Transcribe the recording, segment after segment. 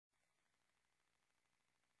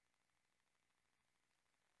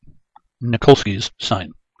Nikolskys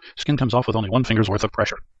Sign. Skin comes off with only one finger's worth of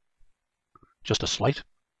pressure. Just a slight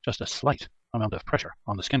amount of pressure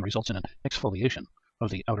on the skin results in an exfoliation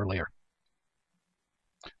of the outer layer.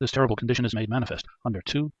 This terrible condition is made manifest under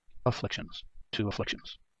two afflictions.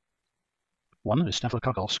 One is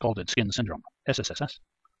staphylococcal scalded skin syndrome, SSSS,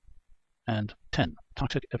 and 10,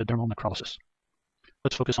 toxic epidermal necrolysis.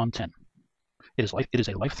 Let's focus on 10. It is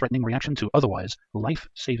a life-threatening reaction to otherwise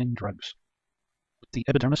life-saving drugs. The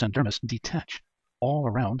epidermis and dermis detach all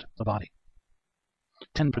around the body.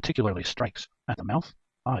 10 particularly strikes at the mouth,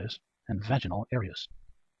 eyes, and vaginal areas.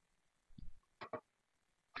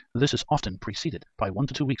 This is often preceded by 1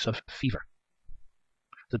 to 2 weeks of fever.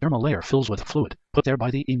 The dermal layer fills with fluid put there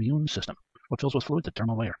by the immune system. What fills with fluid? The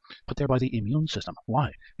dermal layer put there by the immune system.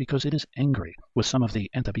 Why? Because it is angry with some of the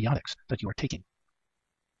antibiotics that you are taking.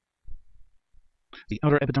 The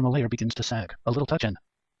outer epidermal layer begins to sag. A little touch and,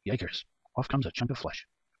 yikers, off comes a chunk of flesh.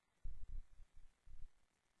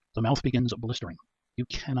 The mouth begins blistering. You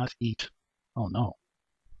cannot eat. Oh no.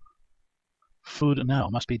 Food now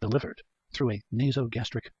must be delivered through a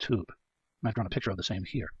nasogastric tube. I've drawn a picture of the same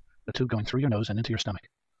here. The tube going through your nose and into your stomach.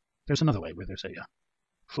 There's another way where there's a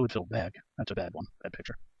fluid-filled bag. That's a bad one, bad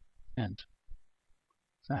picture. And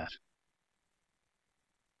that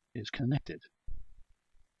is connected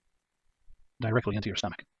directly into your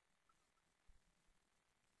stomach.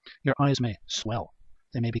 Your eyes may swell.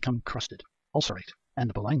 They may become crusted, ulcerate,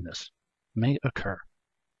 and blindness may occur.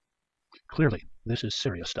 Clearly, this is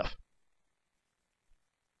serious stuff.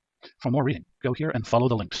 For more reading, go here and follow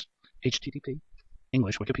the links. http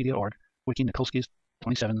English Wikipedia.org, Wiki Nikolskys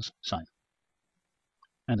 27's Sign.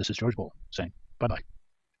 And this is George Boole saying bye-bye.